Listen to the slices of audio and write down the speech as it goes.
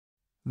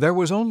There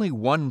was only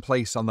one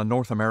place on the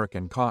North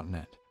American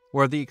continent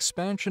where the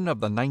expansion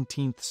of the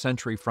 19th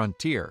century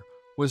frontier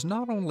was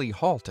not only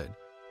halted,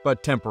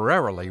 but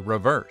temporarily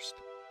reversed.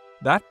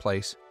 That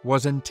place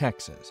was in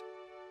Texas.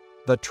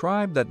 The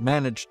tribe that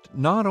managed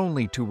not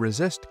only to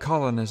resist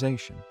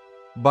colonization,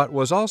 but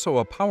was also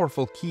a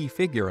powerful key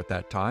figure at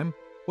that time,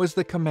 was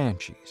the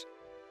Comanches.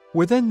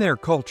 Within their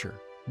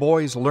culture,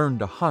 boys learned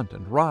to hunt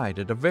and ride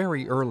at a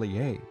very early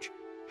age,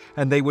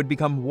 and they would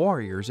become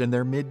warriors in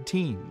their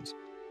mid-teens.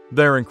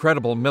 Their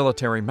incredible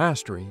military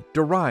mastery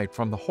derived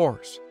from the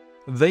horse.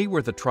 They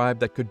were the tribe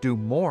that could do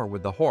more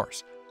with the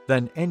horse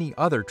than any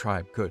other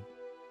tribe could.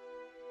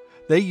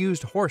 They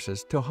used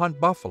horses to hunt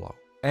buffalo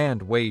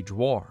and wage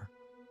war.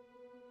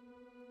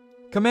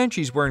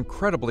 Comanches were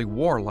incredibly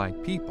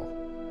warlike people.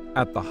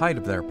 At the height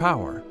of their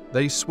power,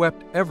 they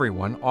swept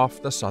everyone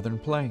off the southern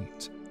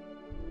plains.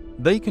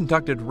 They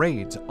conducted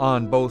raids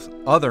on both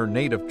other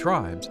native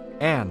tribes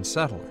and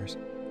settlers.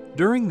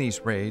 During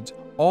these raids,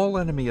 all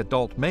enemy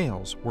adult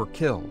males were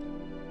killed.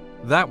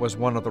 That was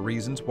one of the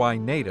reasons why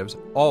natives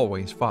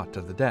always fought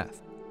to the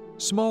death.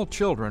 Small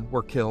children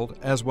were killed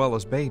as well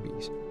as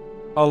babies.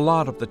 A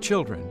lot of the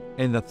children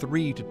in the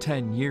 3 to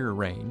 10 year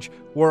range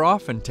were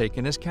often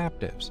taken as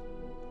captives.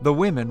 The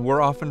women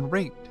were often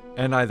raped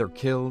and either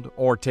killed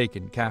or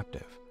taken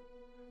captive.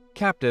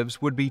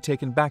 Captives would be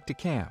taken back to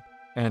camp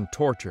and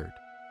tortured.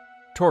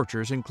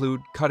 Tortures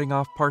include cutting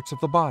off parts of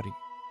the body,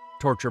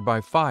 torture by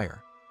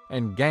fire,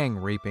 and gang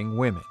raping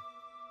women.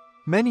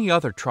 Many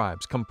other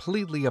tribes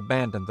completely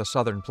abandoned the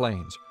southern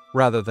plains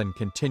rather than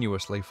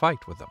continuously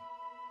fight with them.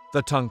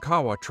 The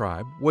Tonkawa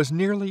tribe was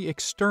nearly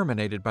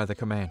exterminated by the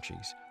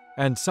Comanches,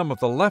 and some of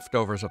the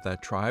leftovers of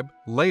that tribe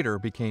later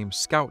became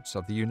scouts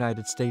of the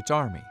United States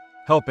Army,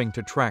 helping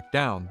to track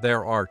down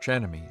their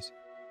arch-enemies.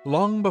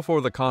 Long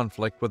before the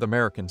conflict with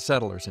American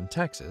settlers in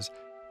Texas,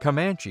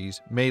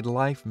 Comanches made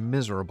life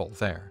miserable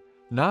there,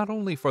 not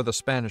only for the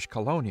Spanish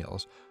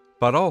colonials,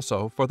 but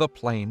also for the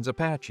Plains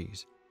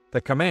Apaches. The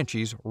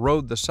Comanches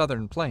rode the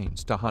southern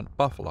plains to hunt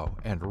buffalo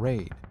and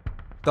raid.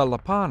 The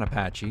Lipan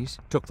Apaches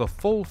took the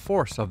full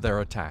force of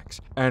their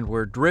attacks and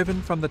were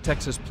driven from the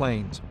Texas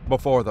plains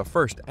before the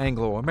first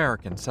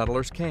Anglo-American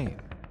settlers came.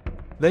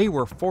 They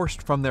were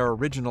forced from their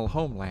original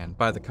homeland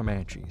by the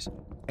Comanches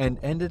and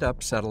ended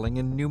up settling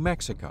in New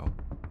Mexico,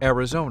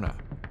 Arizona,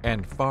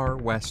 and far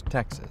west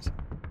Texas.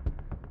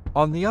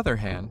 On the other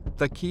hand,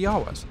 the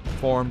Kiowas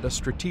formed a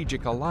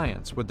strategic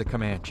alliance with the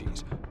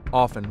Comanches,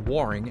 often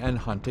warring and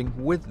hunting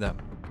with them.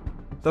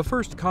 The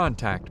first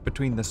contact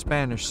between the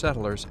Spanish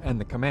settlers and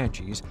the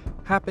Comanches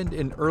happened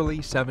in early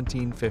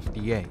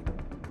 1758.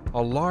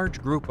 A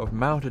large group of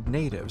mounted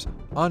natives,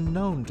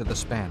 unknown to the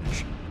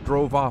Spanish,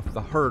 drove off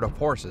the herd of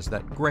horses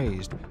that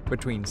grazed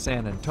between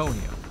San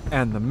Antonio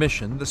and the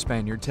mission the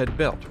Spaniards had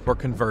built for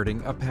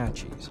converting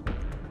Apaches.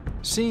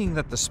 Seeing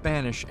that the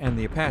Spanish and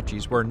the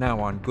Apaches were now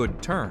on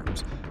good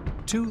terms,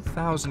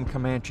 2,000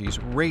 Comanches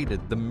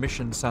raided the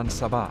Mission San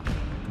Saba,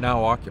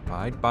 now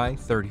occupied by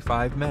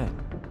 35 men.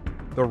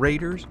 The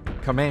raiders,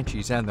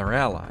 Comanches and their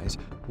allies,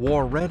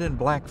 wore red and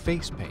black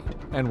face paint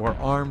and were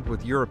armed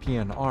with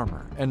European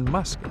armor and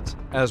muskets,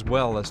 as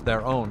well as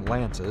their own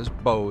lances,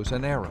 bows,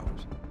 and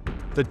arrows.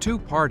 The two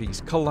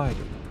parties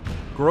collided.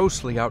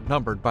 Grossly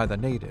outnumbered by the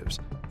natives,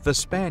 the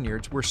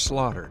Spaniards were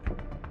slaughtered.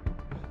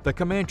 The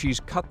Comanches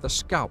cut the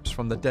scalps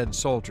from the dead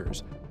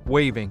soldiers,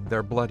 waving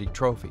their bloody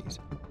trophies.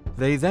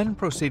 They then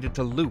proceeded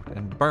to loot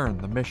and burn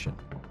the mission.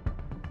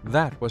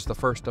 That was the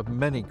first of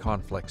many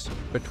conflicts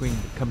between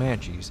the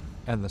Comanches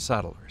and the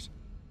settlers.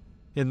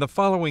 In the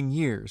following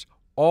years,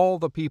 all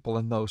the people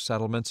in those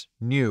settlements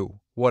knew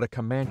what a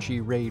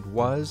Comanche raid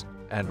was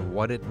and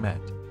what it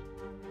meant.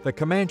 The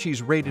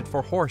Comanches raided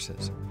for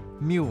horses,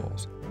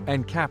 mules,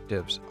 and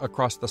captives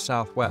across the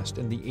Southwest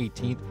in the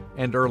 18th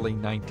and early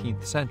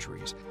 19th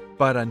centuries,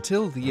 but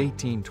until the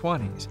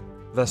 1820s,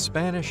 the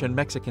Spanish and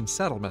Mexican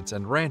settlements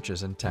and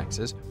ranches in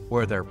Texas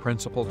were their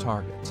principal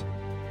targets.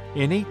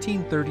 In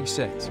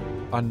 1836,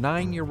 a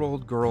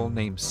 9-year-old girl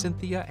named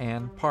Cynthia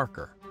Ann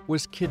Parker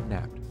was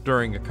kidnapped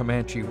during a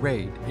Comanche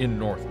raid in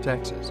North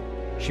Texas.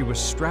 She was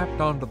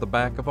strapped onto the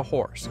back of a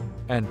horse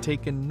and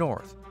taken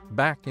north,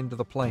 back into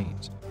the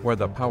plains, where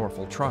the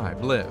powerful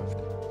tribe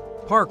lived.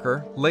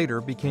 Parker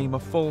later became a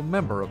full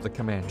member of the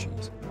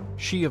Comanches.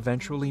 She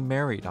eventually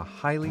married a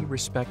highly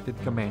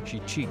respected Comanche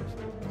chief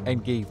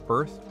and gave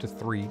birth to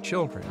 3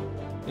 children,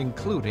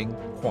 including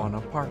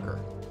Quanah Parker,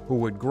 who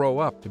would grow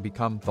up to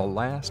become the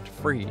last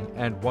free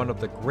and one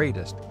of the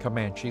greatest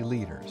Comanche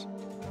leaders.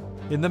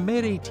 In the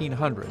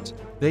mid-1800s,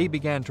 they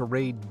began to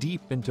raid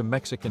deep into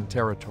Mexican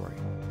territory,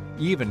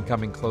 even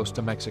coming close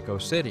to Mexico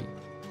City.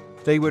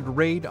 They would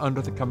raid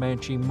under the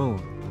Comanche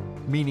moon,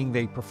 meaning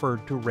they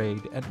preferred to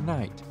raid at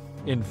night,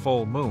 in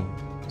full moon,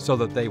 so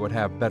that they would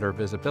have better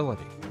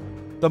visibility.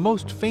 The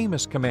most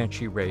famous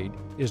Comanche raid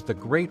is the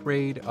Great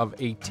Raid of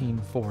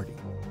 1840.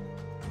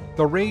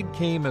 The raid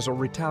came as a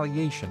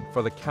retaliation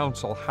for the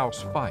Council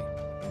House fight.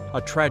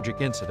 a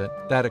tragic incident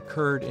that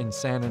occurred in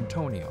San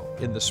Antonio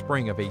in the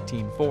spring of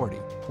 1840,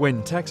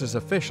 when Texas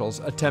officials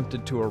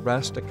attempted to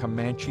arrest a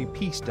Comanche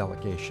peace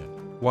delegation,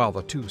 while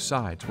the two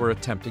sides were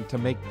attempting to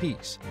make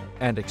peace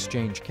and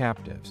exchange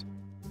captives.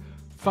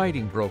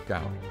 Fighting broke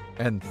out,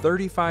 and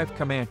 35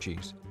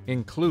 Comanches,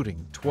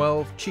 including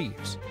 12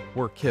 chiefs,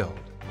 were killed.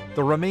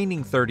 The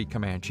remaining 30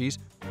 Comanches,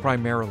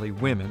 primarily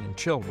women and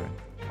children,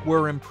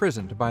 were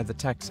imprisoned by the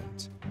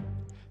Texans.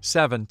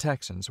 7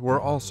 Texans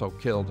were also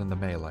killed in the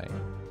melee,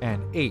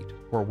 and 8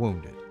 were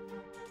wounded.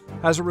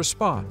 As a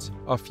response,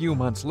 a few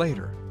months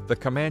later, the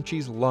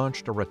Comanches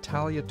launched a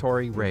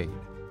retaliatory raid.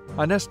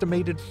 An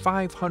estimated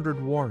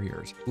 500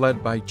 warriors,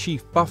 led by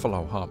Chief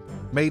Buffalo Hump,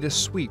 made a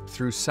sweep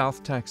through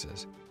South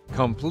Texas,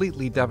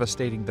 completely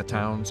devastating the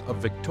towns of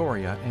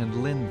Victoria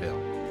and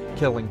Linville,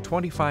 killing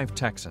 25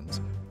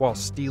 Texans while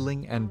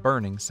stealing and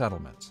burning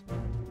settlements.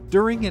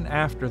 During and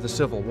after the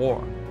Civil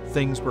War,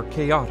 things were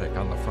chaotic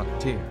on the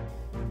frontier.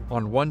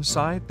 On one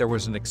side, there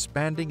was an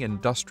expanding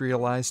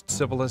industrialized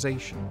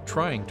civilization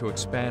trying to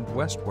expand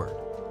westward.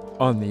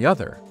 On the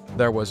other,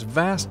 there was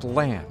vast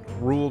land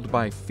ruled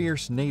by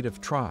fierce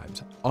native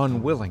tribes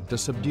unwilling to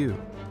subdue.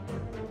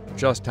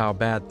 Just how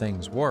bad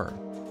things were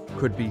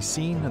could be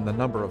seen in the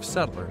number of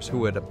settlers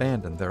who had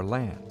abandoned their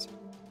lands.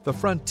 The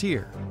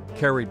frontier,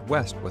 carried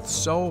west with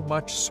so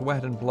much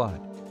sweat and blood,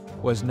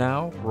 was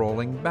now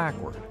rolling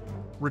backward,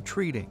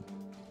 retreating.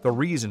 The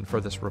reason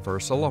for this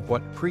reversal of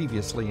what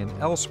previously and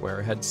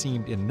elsewhere had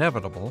seemed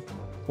inevitable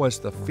was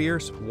the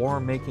fierce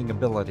war-making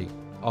ability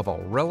of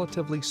a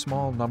relatively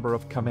small number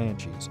of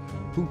Comanches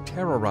who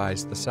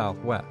terrorized the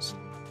Southwest,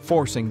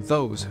 forcing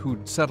those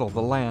who'd settled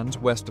the lands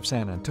west of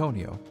San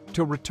Antonio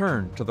to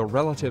return to the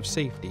relative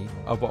safety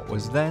of what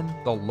was then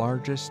the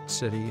largest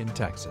city in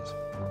Texas.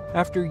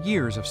 After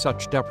years of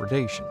such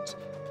depredations,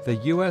 the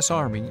U.S.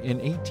 Army in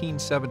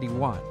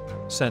 1871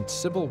 sent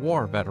Civil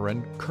War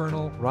veteran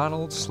Colonel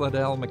Ronald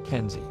Slidell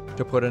Mackenzie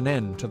to put an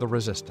end to the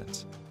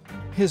resistance.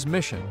 His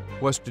mission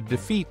was to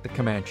defeat the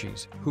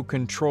Comanches, who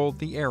controlled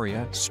the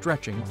area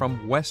stretching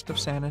from west of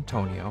San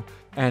Antonio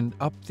and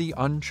up the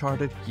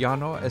uncharted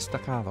Llano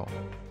Estacado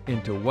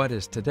into what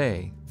is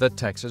today the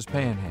Texas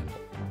Panhandle.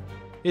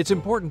 It's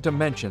important to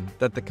mention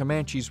that the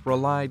Comanches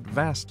relied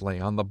vastly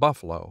on the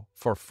buffalo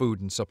for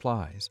food and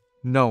supplies,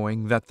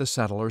 knowing that the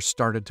settlers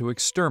started to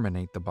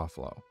exterminate the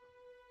buffalo.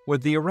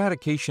 With the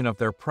eradication of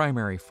their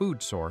primary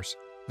food source,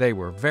 they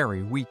were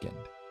very weakened.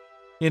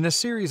 In a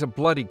series of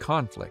bloody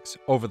conflicts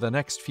over the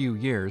next few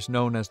years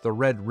known as the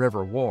Red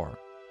River War,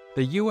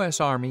 the U.S.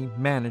 Army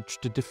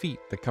managed to defeat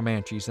the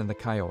Comanches and the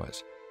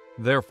Kiowas,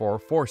 therefore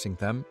forcing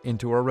them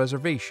into a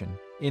reservation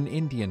in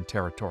Indian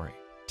Territory,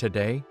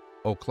 today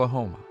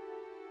Oklahoma.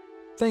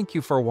 Thank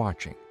you for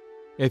watching.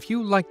 If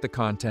you like the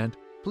content,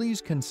 please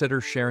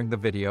consider sharing the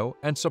video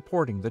and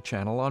supporting the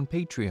channel on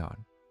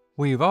Patreon.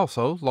 We've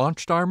also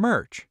launched our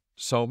merch,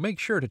 so make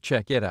sure to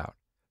check it out.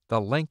 The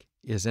link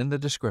is in the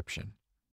description.